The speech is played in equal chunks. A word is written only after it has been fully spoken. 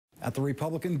At the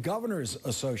Republican Governors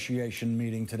Association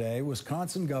meeting today,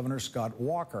 Wisconsin Governor Scott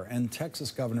Walker and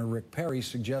Texas Governor Rick Perry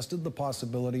suggested the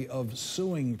possibility of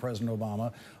suing President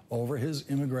Obama over his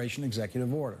immigration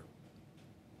executive order.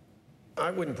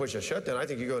 I wouldn't push a shutdown. I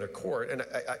think you go to court. And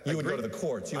you would go to the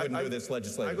courts. You wouldn't do this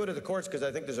legislatively. I go to the courts because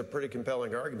I think there's a pretty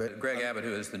compelling argument. Greg Abbott,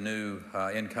 who is the new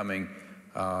incoming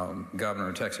governor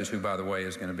of Texas, who, by the way,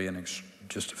 is going to be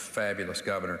just a fabulous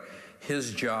governor,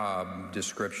 his job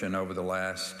description over the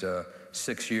last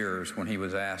 6 years, when he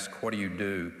was asked, what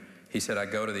do? He said, I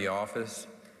go to the office,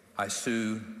 I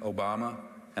sue Obama,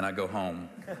 and I go home.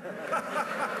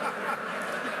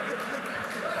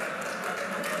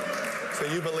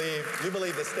 So you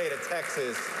believe the state of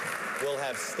Texas will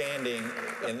have standing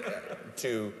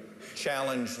to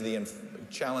challenge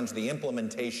the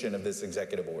implementation of this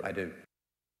executive order? I do.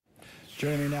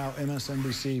 Joining me now,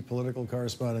 MSNBC political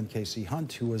correspondent Kasich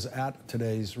Hunt, who was at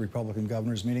today's Republican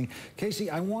governors meeting. Kasich,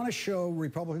 I want to show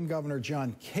Republican Governor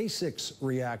John Kasich's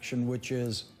reaction, which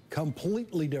is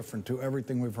completely different to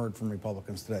everything we've heard from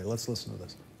Republicans today. Let's listen to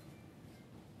this.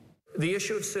 The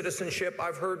issue of citizenship,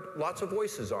 I've heard lots of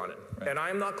voices on it, and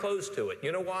I'm not closed to it.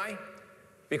 You know why?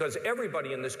 Because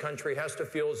everybody in this country has to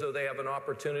feel as though they have an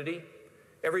opportunity.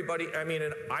 Everybody, I mean,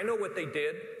 and I know what they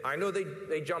did. I know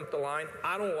they jumped the line.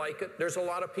 I don't like it. There's a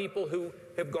lot of people who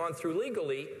have gone through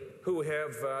legally who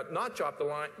have not jumped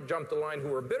the line,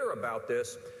 who are bitter about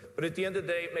this. But at the end of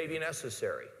the day, it may be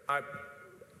necessary.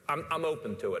 I'm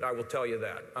open to it. I will tell you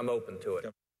that. I'm open to it.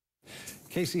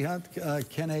 Kasich Hunt,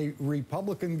 can a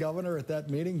Republican governor at that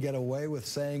meeting get away with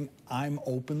saying, I'm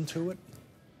open to it?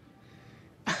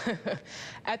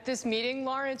 At this meeting,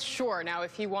 Lawrence, sure. Now,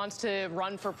 if he wants to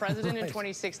run for president in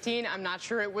 2016, I'm not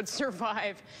sure it would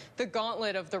survive the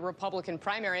gauntlet of the Republican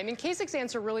primary. I mean, Kasich's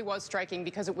answer really was striking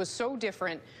because it was so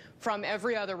different from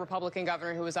every other Republican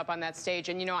governor who was up on that stage.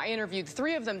 And, you know, I interviewed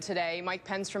 3 of them today, Mike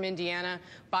Pence from Indiana,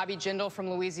 Bobby Jindal from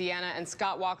Louisiana, and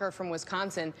Scott Walker from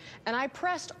Wisconsin. And I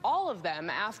pressed all of them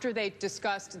after they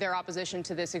discussed their opposition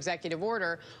to this executive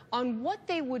order on what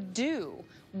they would do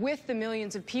with the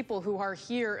millions of people who are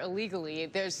here illegally.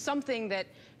 There's something that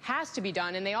has to be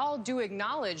done, and they all do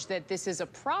acknowledge that this is a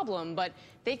problem, but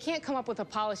they can't come up with a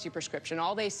policy prescription.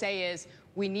 All they say is,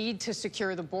 we need to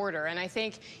secure the border. And I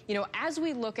think, you know, as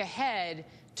we look ahead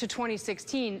to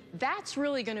 2016, that's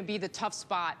really going to be the tough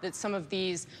spot that some of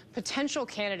these potential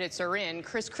candidates are in.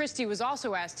 Chris Christie was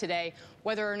also asked today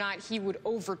whether or not he would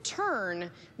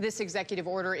overturn this executive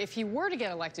order if he were to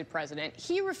get elected president.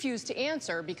 He refused to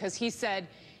answer because he said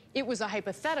it was a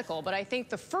hypothetical. But I think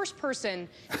the first person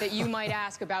that you might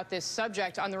ask about this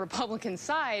subject on the Republican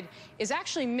side is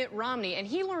actually Mitt Romney. And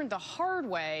he learned the hard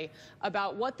way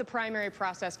about what the primary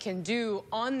process can do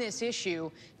on this issue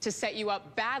to set you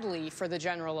up badly for the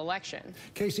general election.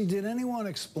 Kasich, did anyone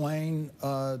explain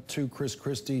to Chris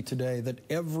Christie today that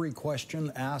every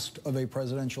question asked of a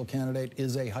presidential candidate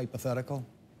is a hypothetical?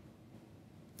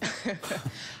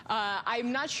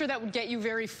 I'm not sure that would get you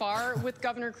very far with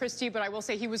Governor Christie, but I will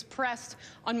say he was pressed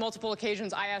on multiple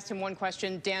occasions. I asked him one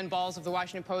question. Dan Balls of the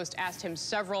Washington Post asked him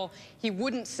several. He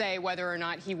wouldn't say whether or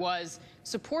not he was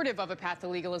supportive of a path to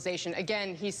legalization.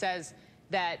 Again, he says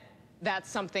that that's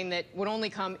something that would only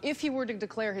come if he were to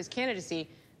declare his candidacy.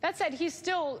 That said, he's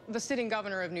still the sitting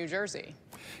governor of New Jersey.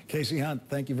 Kasich Hunt,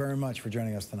 thank you very much for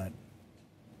joining us tonight.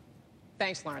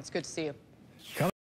 Thanks, Lawrence. Good to see you.